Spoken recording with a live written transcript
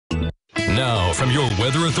Now, from your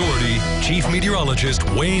weather authority, Chief Meteorologist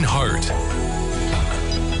Wayne Hart.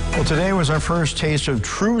 Well, today was our first taste of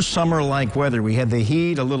true summer-like weather. We had the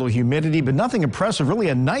heat, a little humidity, but nothing impressive. Really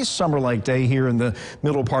a nice summer-like day here in the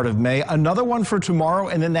middle part of May. Another one for tomorrow,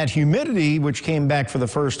 and then that humidity, which came back for the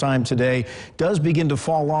first time today, does begin to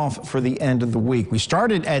fall off for the end of the week. We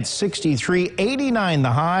started at 63, 89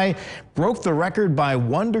 the high, broke the record by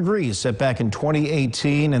 1 degree set back in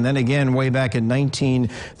 2018, and then again way back in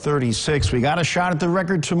 1936. We got a shot at the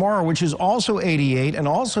record tomorrow, which is also 88 and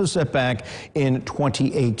also set back in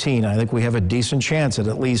 2018. I think we have a decent chance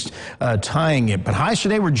at least tying it. But highs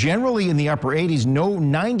today were generally in the upper 80s, no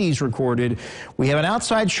 90s recorded. We have an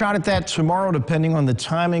outside shot at that tomorrow, depending on the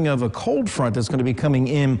timing of a cold front that's going to be coming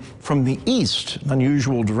in from the east,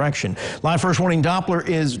 unusual direction. Live first warning Doppler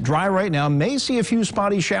is dry right now. May see a few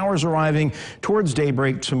spotty showers arriving towards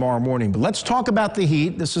daybreak tomorrow morning. But let's talk about the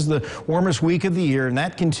heat. This is the warmest week of the year, and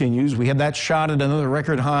that continues. We have that shot at another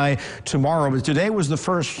record high tomorrow. But today was the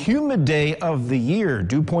first humid day of the year.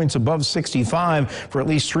 Dew points above 65 for at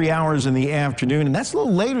least 3 hours in the afternoon, and that's a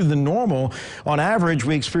little later than normal. On average,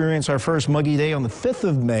 we experience our first muggy day on the 5th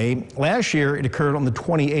of May. Last year, it occurred on the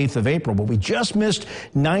 28th of April, but we just missed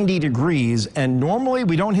 90 degrees, and normally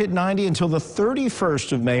we don't hit 90 until the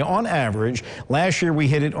 31st of May on average. Last year, we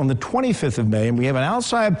hit it on the 25th of May, and we have an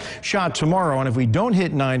outside shot tomorrow, and if we don't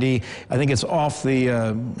hit 90, I think it's off the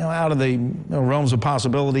out of the realms of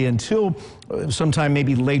possibility until sometime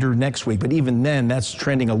maybe later next week, but even then, that's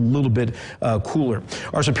trending a little bit cooler.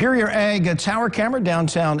 Our Superior Ag tower camera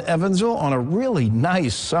downtown Evansville on a really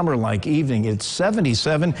nice summer-like evening. It's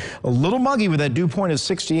 77, a little muggy with that dew point of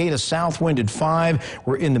 68, a south wind at 5.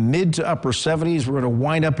 We're in the mid to upper 70s. We're going to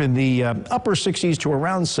wind up in the upper 60s to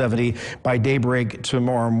around 70 by daybreak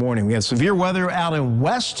tomorrow morning. We had severe weather out in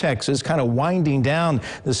West Texas, kind of winding down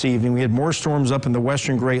this evening. We had more storms up in the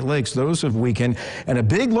western Great Lakes. Those have weakened, and a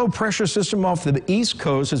big low-pressure system off the east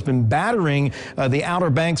coast has been battering the outer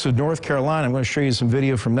banks of North Carolina. I'm going to show you some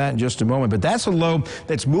video from that in just a moment. But that's a low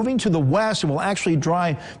that's moving to the west and will actually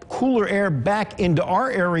drive cooler air back into our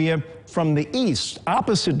area from the east,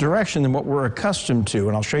 opposite direction than what we're accustomed to.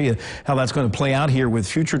 And I'll show you how that's going to play out here with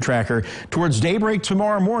Future Tracker. Towards daybreak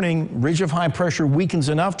tomorrow morning, ridge of high pressure weakens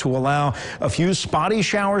enough to allow a few spotty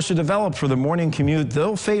showers to develop for the morning commute.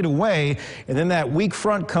 They'll fade away, and then that weak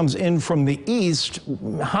front comes in from the east.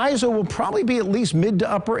 Highs will probably be at least mid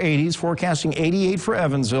to upper 80s, forecasting 88 for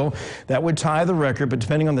Evansville. That would tie the record, but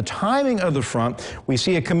depending on the timing of the front, we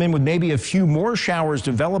see it come in with maybe a few more showers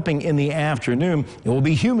developing in the afternoon. It will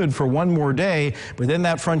be humid for one more day, but then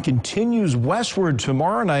that front continues westward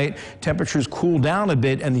tomorrow night. Temperatures cool down a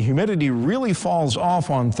bit, and the humidity really falls off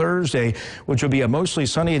on Thursday, which will be a mostly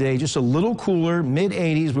sunny day, just a little cooler,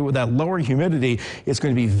 mid-80s, but with that lower humidity, it's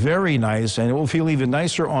going to be very nice, and it will feel even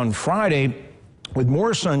nicer on Friday with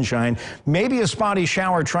more sunshine, maybe a spotty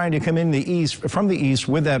shower trying to come in the east from the east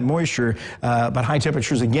with that moisture, but high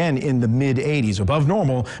temperatures again in the mid-80s, above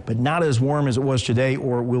normal, but not as warm as it was today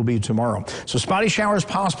or will be tomorrow. So spotty showers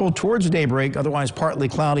possible towards daybreak, otherwise partly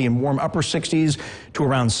cloudy and warm upper 60s to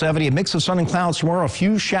around 70. A mix of sun and clouds tomorrow, a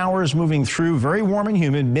few showers moving through, very warm and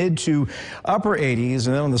humid, mid to upper 80s.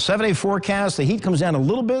 And then on the 7-day forecast, the heat comes down a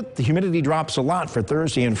little bit. The humidity drops a lot for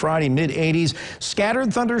Thursday and Friday, mid-80s.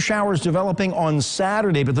 Scattered thunder showers developing on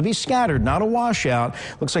Saturday, but they'll be scattered, not a washout.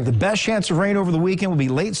 Looks like the best chance of rain over the weekend will be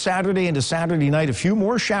late Saturday into Saturday night. A few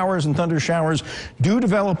more showers and thunder showers do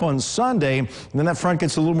develop on Sunday, and then that front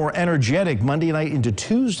gets a little more energetic Monday night into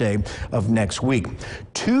Tuesday of next week.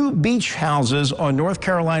 2 beach houses on North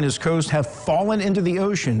Carolina's coast have fallen into the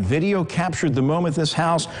ocean. Video captured the moment this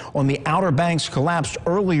house on the Outer Banks collapsed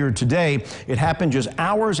earlier today. It happened just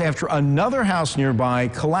hours after another house nearby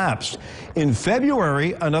collapsed. In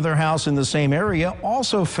February, another house in the same area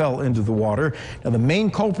also fell into the water. Now, the main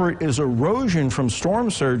culprit is erosion from storm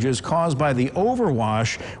surges caused by the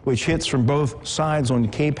overwash, which hits from both sides on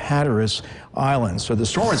Cape Hatteras Island. So the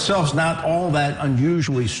storm itself is not all that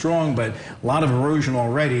unusually strong, but a lot of erosion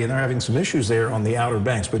already, and they're having some issues there on the Outer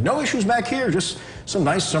Banks. But no issues back here, just some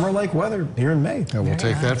nice summer-like weather here in May. Yeah, we'll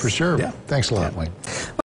take that for sure. Yeah. Thanks a lot, Wayne.